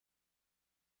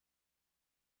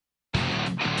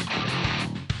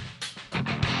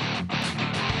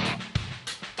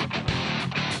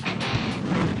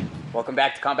Welcome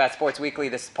back to Combat Sports Weekly.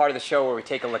 This is part of the show where we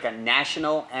take a look at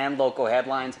national and local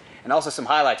headlines and also some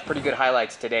highlights, pretty good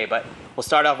highlights today. But we'll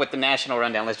start off with the national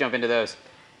rundown. Let's jump into those.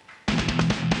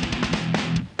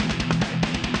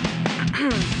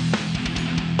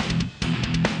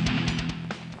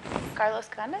 Carlos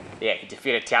Condit? Yeah, he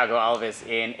defeated Thiago Alves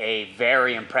in a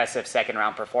very impressive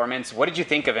second-round performance. What did you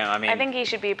think of him? I think he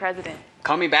should be president.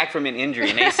 Coming back from an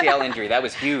injury, an ACL injury, that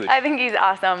was huge. I think he's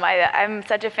awesome. I'm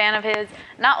such a fan of his,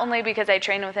 not only because I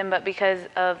train with him, but because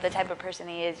of the type of person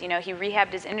he is. You know, he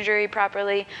rehabbed his injury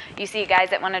properly. You see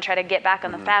guys that want to try to get back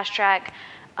on the fast track.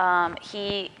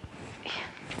 It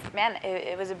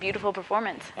was a beautiful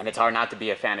performance. And it's hard not to be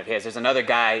a fan of his. There's another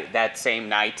guy that same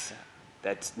night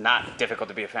that's not difficult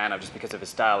to be a fan of just because of his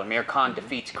style. Amir Khan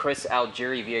defeats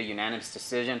Algieri via unanimous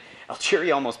decision.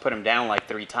 Algieri almost put him down like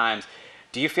 3 times.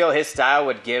 Do you feel his style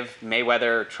would give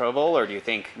Mayweather trouble, or do you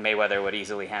think Mayweather would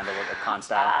easily handle the Khan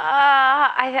style?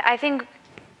 I think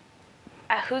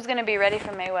who's going to be ready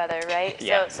for Mayweather, right?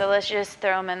 Yeah. So let's just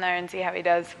throw him in there and see how he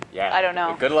does. Yeah. I don't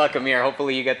know. Good luck, Amir.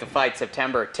 Hopefully you get the fight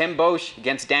September. Tim Boesch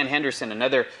against Dan Henderson,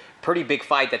 another pretty big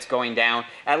fight that's going down,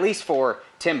 at least for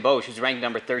Tim Boesch, who's ranked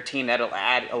number 13. That'll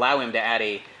allow him to add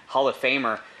a Hall of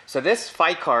Famer. So this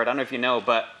fight card, I don't know if you know,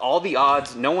 but all the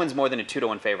odds, no one's more than a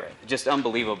 2-1 favorite. Just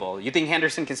unbelievable. You think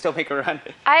Henderson can still make a run?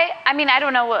 I mean, I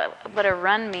don't know what a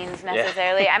run means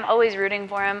necessarily. Yeah. I'm always rooting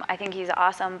for him. I think he's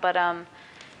awesome, but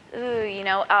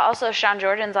also Sean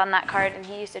Jordan's on that card, and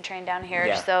he used to train down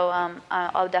here, so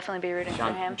I'll definitely be rooting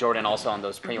for him. Jordan also on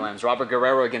those prelims. Robert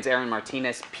Guerrero against Aaron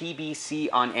Martinez, PBC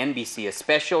on NBC. A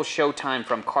special showtime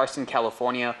from Carson,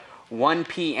 California, 1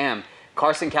 p.m.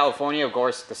 Carson, California, of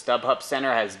course, the StubHub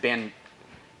Center has been,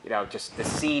 just the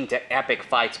scene to epic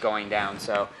fights going down.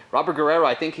 So Robert Guerrero,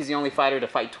 I think he's the only fighter to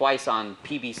fight twice on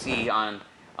PBC on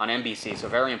NBC, so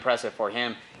very impressive for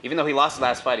him. Even though he lost the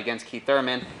last fight against Keith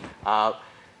Thurman,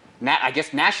 I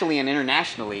guess nationally and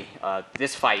internationally,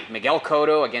 this fight, Miguel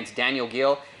Cotto against Daniel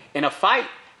Geale, in a fight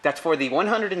that's for the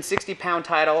 160-pound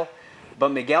title, but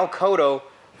Miguel Cotto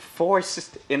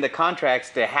forced in the contracts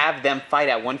to have them fight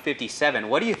at 157.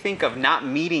 What do you think of not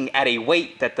meeting at a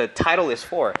weight that the title is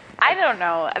for? I don't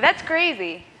know. That's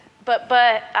crazy. But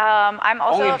I'm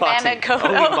also a fan of Cotto.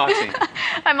 Only boxing.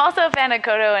 I'm also a fan of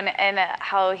Cotto and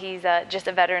how he's just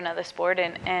a veteran of the sport.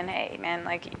 And hey, man,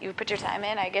 like, you put your time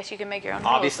in, I guess you can make your own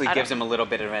rules. Obviously gives him a little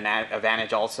bit of an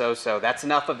advantage also. So that's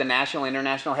enough of the national and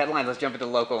international headlines. Let's jump into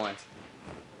the local ones.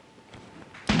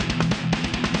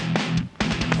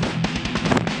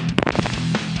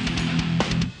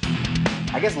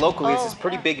 I guess locally, this is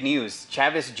pretty big news.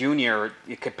 Chavez Jr.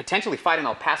 could potentially fight in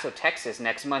El Paso, Texas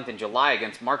next month in July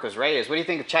against Marcos Reyes. What do you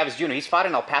think of Chavez Jr.? He's fought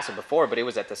in El Paso before, but it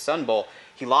was at the Sun Bowl.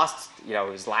 He lost,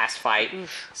 his last fight.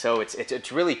 So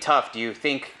it's really tough. Do you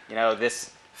think,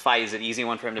 this fight is an easy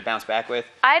one for him to bounce back with?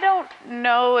 I don't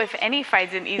know if any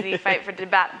fight's an easy fight for to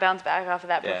bounce back off of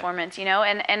that performance,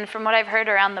 And from what I've heard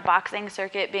around the boxing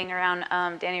circuit, being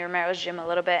around Danny Romero's gym a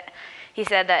little bit, he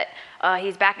said that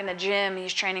he's back in the gym,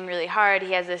 he's training really hard,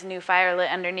 he has this new fire lit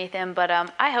underneath him, but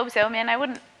I hope so, man.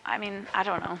 I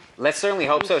don't know. Let's certainly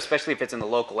hope so, especially if it's in the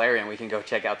local area and we can go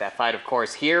check out that fight, of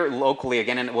course. Here locally,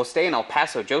 again, and we'll stay in El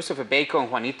Paso, Joseph Abeco and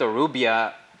Juanito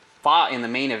Rubia fought in the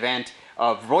main event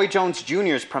of Roy Jones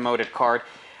Jr.'s promoted card.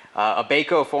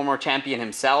 Abeco, former champion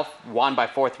himself, won by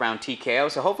 4th round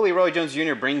TKO, so hopefully Roy Jones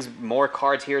Jr. brings more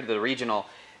cards here to the regional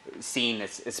scene,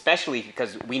 especially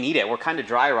because we need it. We're kind of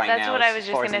dry right now. That's what I was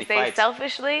just going to say. Fights.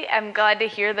 Selfishly, I'm glad to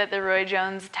hear that the Roy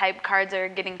Jones type cards are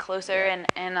getting closer,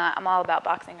 and I'm all about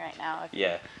boxing right now.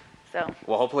 So.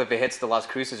 Well, hopefully if it hits the Las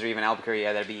Cruces or even Albuquerque,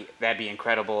 that'd be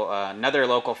incredible. Another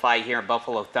local fight here in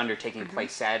Buffalo Thunder taking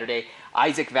place Saturday.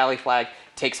 Isaac Valley Flag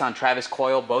takes on Travis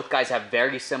Coyle. Both guys have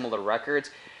very similar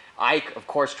records. Ike, of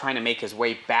course, trying to make his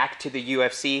way back to the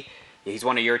UFC. He's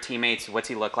one of your teammates. What's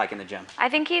he look like in the gym? I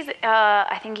think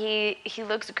he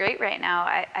looks great right now.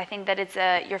 I think that it's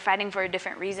you're fighting for a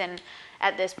different reason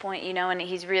at this point, and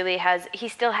he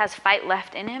still has fight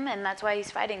left in him, and that's why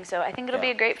he's fighting. So I think it'll be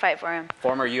a great fight for him.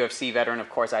 Former UFC veteran, of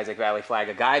course, Isaac Valley Flag,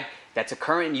 a guy that's a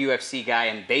current UFC guy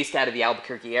and based out of the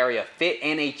Albuquerque area. Fit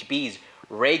NHB's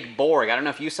Reg Borg. I don't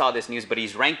know if you saw this news, but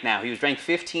he's ranked now. He was ranked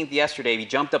 15th yesterday. He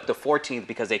jumped up to 14th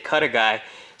because they cut a guy.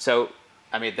 So,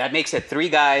 that makes it 3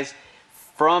 guys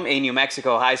from a New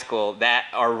Mexico high school that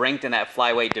are ranked in that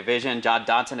flyweight division. John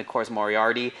Dodson, of course,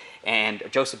 Moriarty, and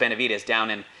Joseph Benavidez down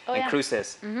in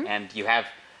Cruces. And you have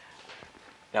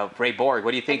Ray Borg.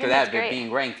 What do you think of that?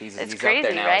 Being ranked, he's crazy, up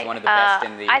there now. Right? He's one of the best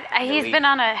in the he's league. been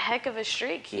on a heck of a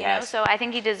streak, He has. so I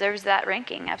think he deserves that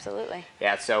ranking, absolutely.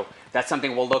 Yeah, so that's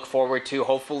something we'll look forward to.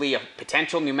 Hopefully a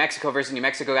potential New Mexico versus New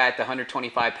Mexico guy at the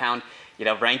 125-pound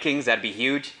rankings. That'd be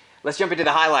huge. Let's jump into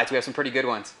the highlights. We have some pretty good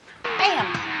ones. Bam!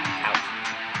 Ouch.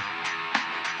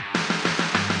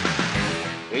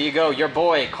 Here you go, your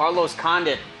boy, Carlos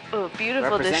Condit. Oh,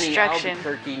 beautiful Representing destruction.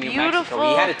 Albuquerque, New Beautiful. Mexico.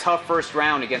 He had a tough first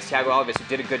round against Thiago Alves, who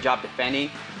did a good job defending.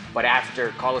 But after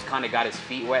Carlos Condit got his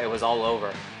feet wet, it was all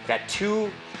over. That I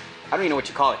don't even know what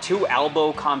you call it, 2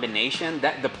 elbow combination.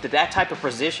 That type of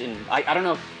precision, I don't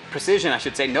know, precision I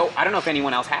should say. No, I don't know if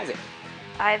anyone else has it.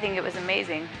 I think it was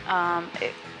amazing.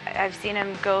 I've seen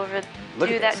him go over,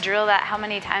 drill that how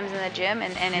many times in the gym,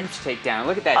 and it's takedown.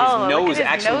 Look at that. His nose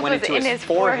actually went into his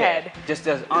forehead. Just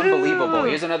unbelievable. Ooh.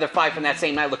 Here's another fight from that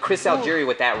same night. Look, Chris Algieri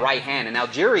with that right hand. And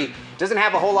Algieri doesn't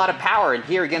have a whole lot of power. And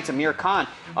here against Amir Khan,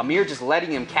 Amir just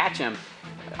letting him catch him.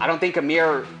 I don't think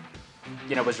Amir,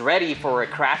 was ready for a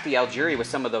crafty Algieri with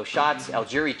some of those shots.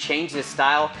 Algieri changed his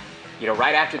style,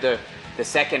 right after the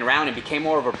second round and became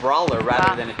more of a brawler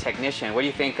rather than a technician. What do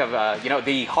you think of,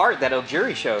 the heart that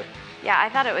Algieri showed? Yeah, I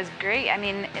thought it was great. I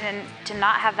mean, and to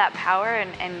not have that power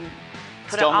and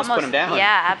put him down.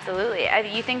 Yeah, absolutely.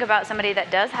 You think about somebody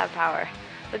that does have power.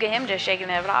 Look at him just shaking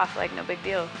it off like no big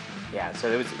deal. Yeah,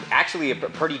 so it was actually a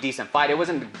pretty decent fight. It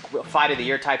wasn't fight of the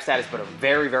year type status, but a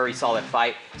very, very solid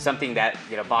fight. Something that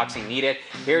boxing needed.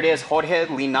 Here it is, Jorge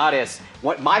Linares.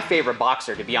 My favorite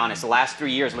boxer, to be honest. The last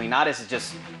 3 years, Linares is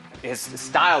just, his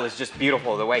style is just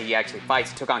beautiful. The way he actually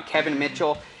fights. He took on Kevin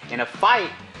Mitchell in a fight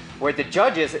where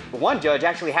one judge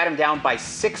actually had him down by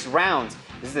 6 rounds.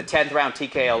 This is the 10th round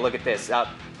TKO. Look at this,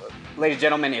 ladies and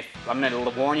gentlemen. I'm going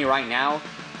to warn you right now.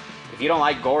 If you don't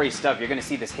like gory stuff, you're going to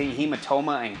see this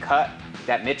hematoma and cut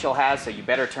that Mitchell has, so you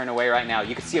better turn away right now.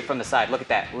 You can see it from the side. Look at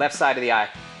that, left side of the eye.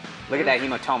 Look at that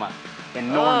hematoma.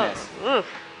 Enormous. Oh,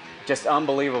 just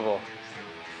unbelievable.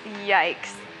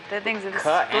 Yikes. That thing's a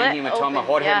cut and hematoma. Open.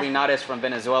 Jorge Linares from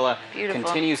Venezuela Beautiful.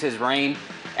 Continues his reign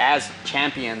as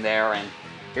champion there. And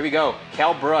here we go.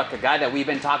 Kell Brook, a guy that we've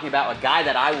been talking about, a guy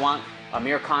that I want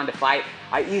Amir Khan to fight.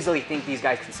 I easily think these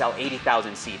guys can sell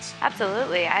 80,000 seats.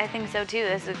 Absolutely, I think so too.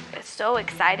 This is so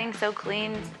exciting, so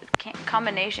clean,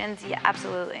 combinations. Yeah,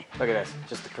 absolutely. Look at this,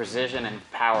 just the precision and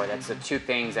power. That's the 2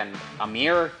 things. And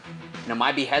Amir,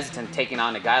 might be hesitant taking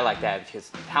on a guy like that,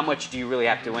 because how much do you really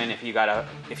have to win if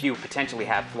you potentially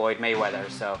have Floyd Mayweather?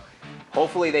 So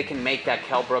hopefully they can make that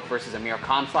Kell Brook versus Amir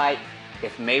Khan fight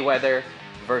if Mayweather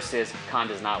versus Khan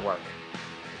does not work.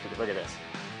 Look at this.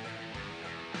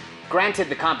 Granted,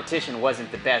 the competition wasn't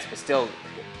the best, but still,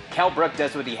 Kell Brook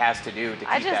does what he has to do to keep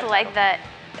that I just like that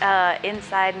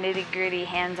inside, nitty-gritty,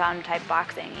 hands-on type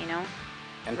boxing,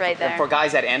 And right there. And for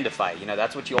guys that end a fight,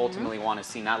 that's what you ultimately want to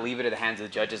see, not leave it to the hands of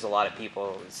the judges. A lot of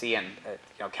people see, and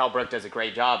Kell Brook does a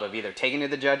great job of either taking to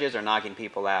the judges or knocking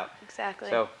people out. Exactly.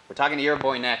 So we're talking to your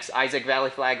boy next. Isaac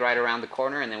Valley Flag right around the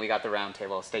corner, and then we got the round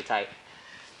table. Stay tight.